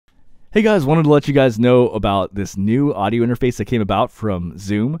Hey guys, wanted to let you guys know about this new audio interface that came about from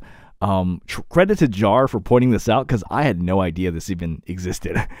Zoom. Credit to Jar for pointing this out because I had no idea this even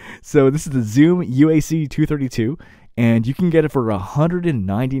existed. So this is the Zoom UAC-232, and you can get it for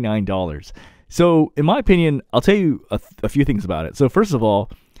 $199. So in my opinion, I'll tell you a few things about it. So first of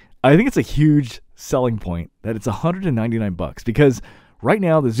all, I think it's a huge selling point that it's $199 because right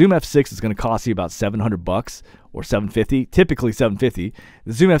now, the Zoom F6 is going to cost you about $700 or $750, typically $750.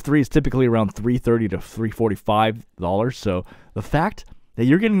 The Zoom F3 is typically around $330 to $345. So the fact that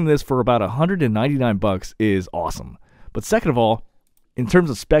you're getting this for about $199 is awesome. But second of all, in terms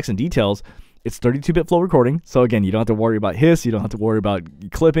of specs and details, it's 32-bit flow recording. So again, you don't have to worry about hiss. You don't have to worry about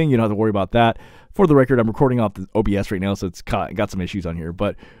clipping. You don't have to worry about that. For the record, I'm recording off the OBS right now, so it's got some issues on here.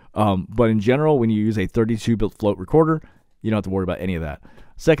 But in general, when you use a 32-bit float recorder, you don't have to worry about any of that.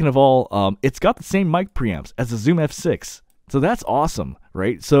 Second of all, it's got the same mic preamps as the Zoom F6. So that's awesome,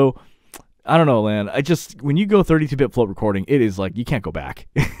 right? So, I don't know, man. When you go 32-bit float recording, it is like, you can't go back.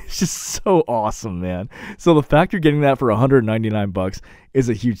 It's just so awesome, man. So the fact you're getting that for $199 is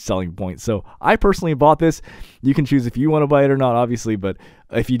a huge selling point. So I personally bought this. You can choose if you want to buy it or not, obviously. But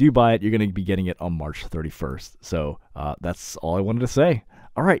if you do buy it, you're going to be getting it on March 31st. So that's all I wanted to say.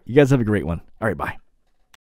 All right, you guys have a great one. All right, bye.